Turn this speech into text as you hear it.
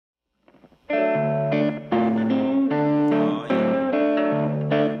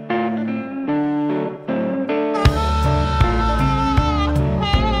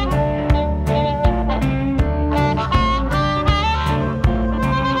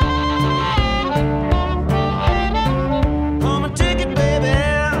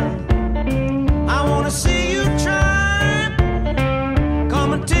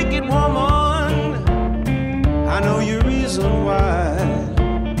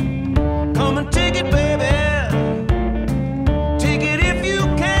Gonna take it, baby. Take it if you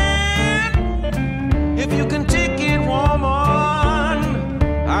can. If you can take it, woman,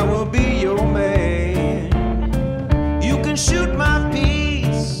 I will be your man. You can shoot my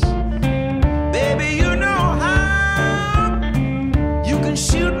piece, baby, you know how. You can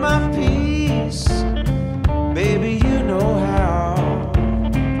shoot my piece, baby, you know how.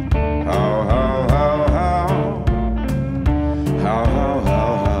 How, how, how, how. How, how,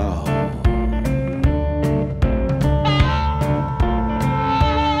 how, how.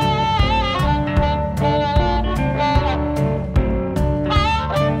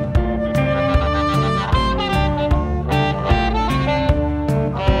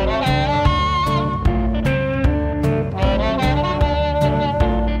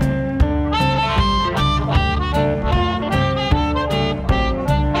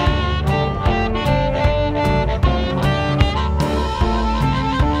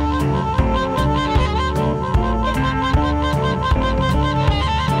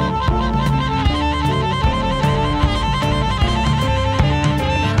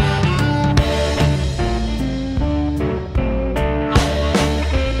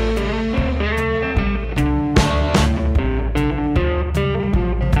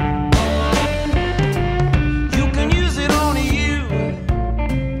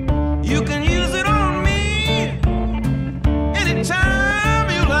 You can use it on me anytime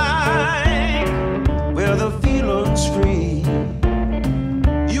you like, where the feeling's free.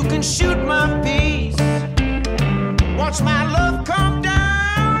 You can shoot my piece, watch my love come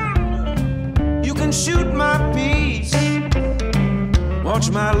down. You can shoot my piece, watch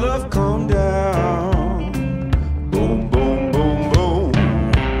my love come down. Boom, boom, boom, boom.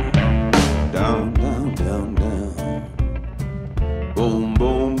 Down, down, down, down. Boom,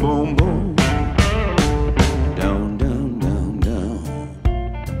 boom, boom, boom. Down, down, down, down.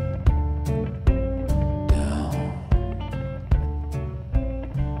 Down.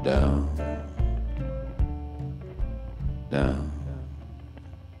 Down. Down.